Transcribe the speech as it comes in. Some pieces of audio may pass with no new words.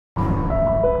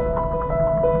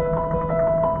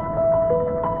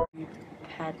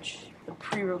patch, the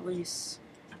pre-release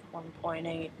 1.8,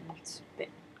 and it's a bit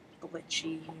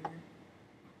glitchy here.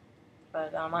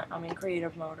 But I'm in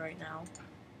creative mode right now.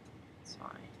 It's fine.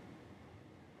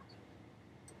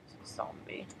 It's a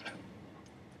zombie.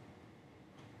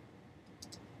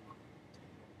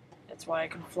 That's why I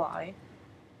can fly.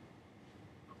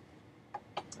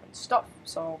 And stuff.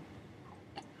 So,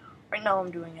 right now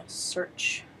I'm doing a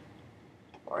search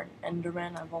for an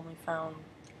enderman. I've only found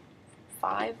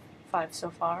five so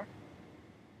far.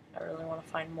 I really want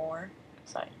to find more,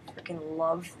 because I freaking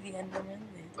love the endermen.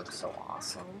 They look so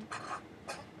awesome.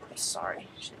 I'm sorry,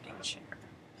 shifting chair.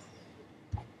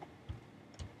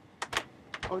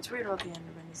 What's weird about the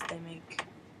endermen is they make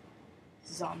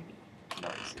zombie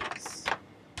noises. So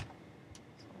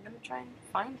I'm gonna try and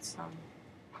find some.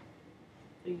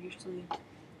 They're usually,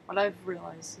 what I've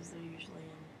realized is they're usually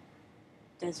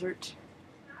in desert,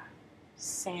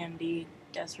 sandy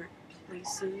desert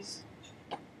places.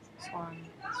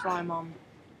 So I'm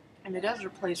in a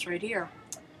desert place right here.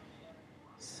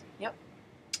 Yep.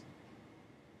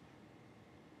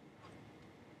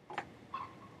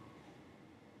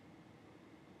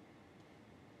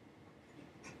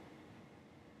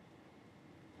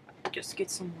 Just get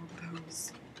some more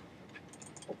booze.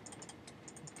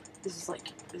 This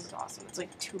is awesome. It's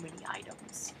like too many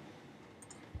items.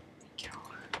 There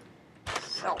we go.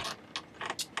 So,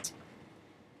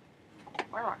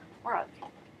 where are they?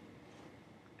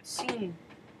 I've seen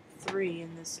 3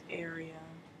 in this area.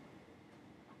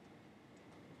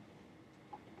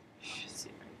 Let's see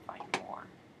if I can find more.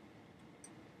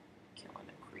 Killing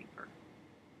a creeper.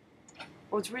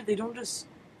 Oh, it's weird. They don't just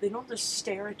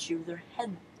stare at you. Their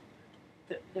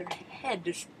head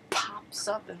just pops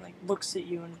up and like looks at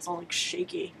you, and it's all like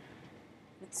shaky.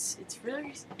 It's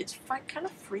kind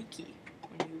of freaky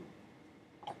when you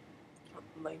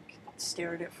like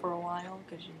stare at it for a while,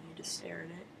 because you need to stare at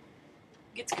it.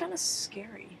 It gets kind of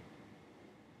scary.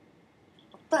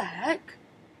 What the heck?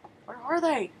 Where are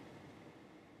they?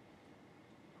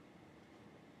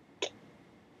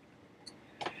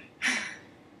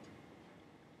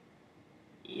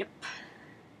 Yep.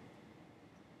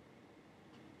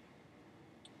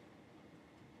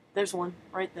 There's one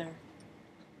right there.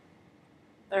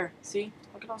 There, see?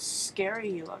 Look at how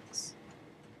scary he looks.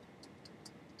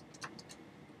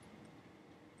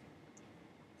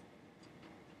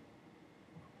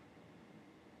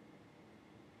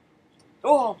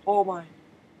 Oh my.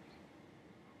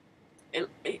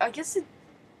 I guess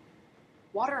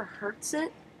water hurts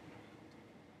it?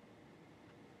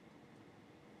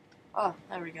 Oh,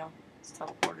 there we go. It's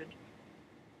teleported.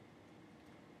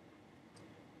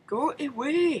 Go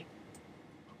away!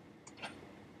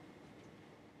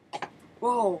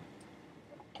 Whoa.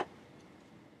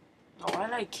 Oh, why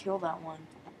did I kill that one?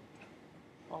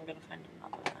 Well, I'm gonna find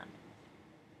another then.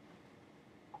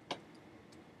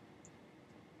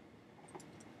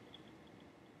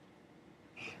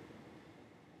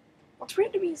 What's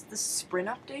weird to me is the sprint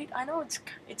update. I know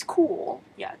it's cool.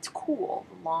 Yeah, it's cool.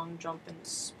 The long jump and the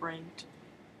sprint.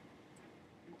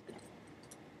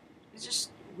 It's just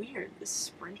weird. The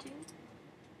sprinting,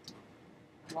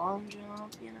 long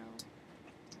jump, you know.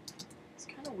 It's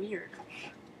kind of weird.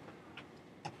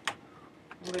 I'm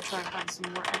gonna try and find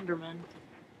some more endermen.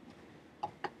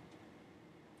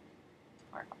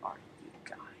 Where are you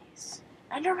guys?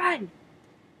 Endermen!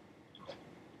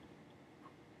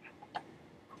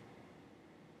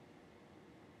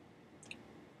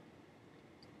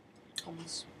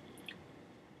 Almost.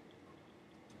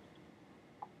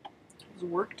 It was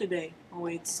work today. Oh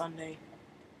wait, it's Sunday.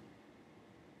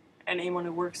 And anyone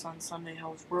who works on Sunday,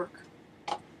 how's work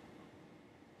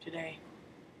today?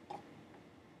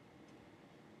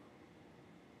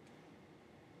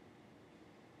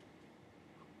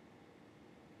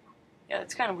 Yeah,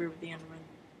 it's kind of weird with the enderman.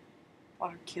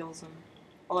 Water kills him.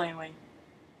 Well, anyway.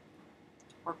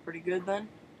 Worked pretty good then.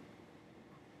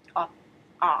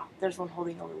 There's one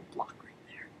holding a little block right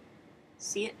there.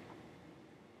 See it?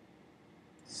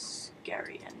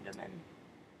 Scary enderman.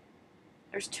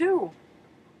 There's 2!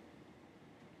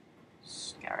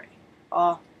 Scary.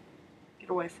 Get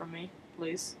away from me,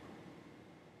 please.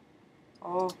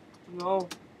 Oh, no.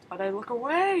 Why'd I look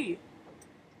away?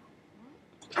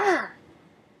 Arrgh!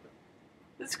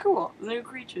 It's cool. They're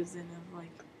creatures and have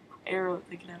like arrows.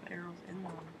 They can have arrows in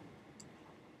them.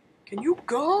 Can you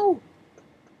go?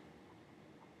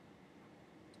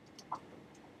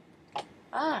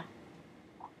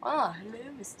 Hello,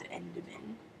 Mr.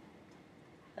 Enderman.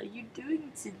 How you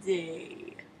doing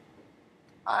today?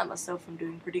 I myself am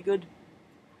doing pretty good.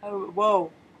 Oh,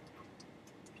 whoa.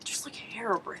 Just like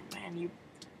Herobrine, man.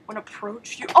 When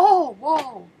approached you. Oh,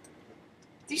 whoa!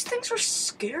 These things are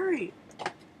scary.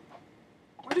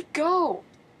 Where'd it go?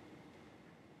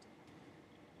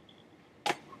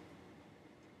 I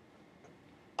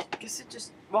guess it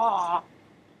just... Ah.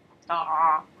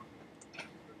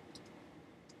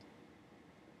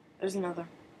 There's another.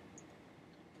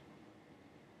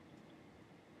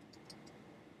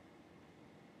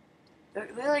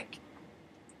 They like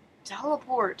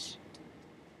teleport.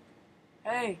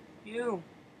 Hey, you.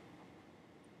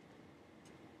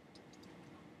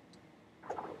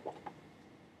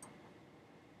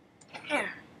 Here.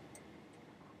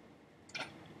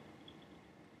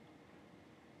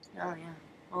 Oh yeah.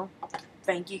 Well,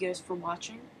 thank you guys for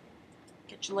watching.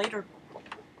 Catch you later.